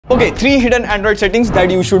Okay, 3 hidden Android settings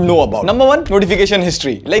that you should know about. Number 1, notification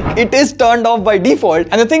history. Like, it is turned off by default,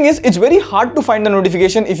 and the thing is, it's very hard to find the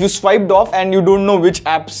notification if you swiped off and you don't know which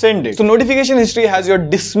app sent it. So notification history has your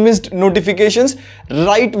dismissed notifications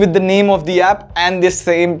right with the name of the app and the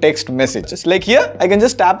same text message. Just like here, I can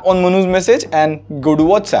just tap on Manu's message and go to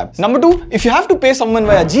WhatsApp. Number 2, if you have to pay someone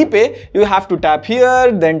via GPay, you have to tap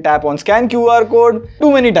here, then tap on scan QR code.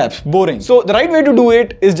 Too many taps, boring. So the right way to do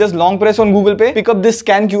it is just long press on Google Pay, pick up this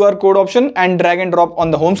scan QR code option and drag and drop on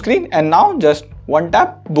the home screen, and now just one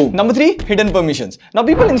tap, boom. Number 3, hidden permissions. Now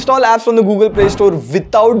people install apps from the Google Play Store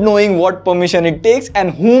without knowing what permission it takes and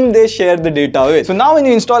whom they share the data with. So now when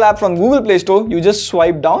you install app from Google Play Store, you just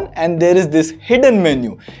swipe down and there is this hidden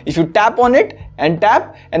menu. If you tap on it and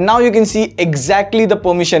tap, and now you can see exactly the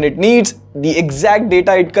permission it needs, the exact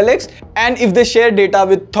data it collects, and if they share data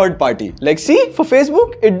with third party. Like, see, for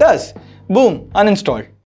Facebook, it does. Boom, uninstalled.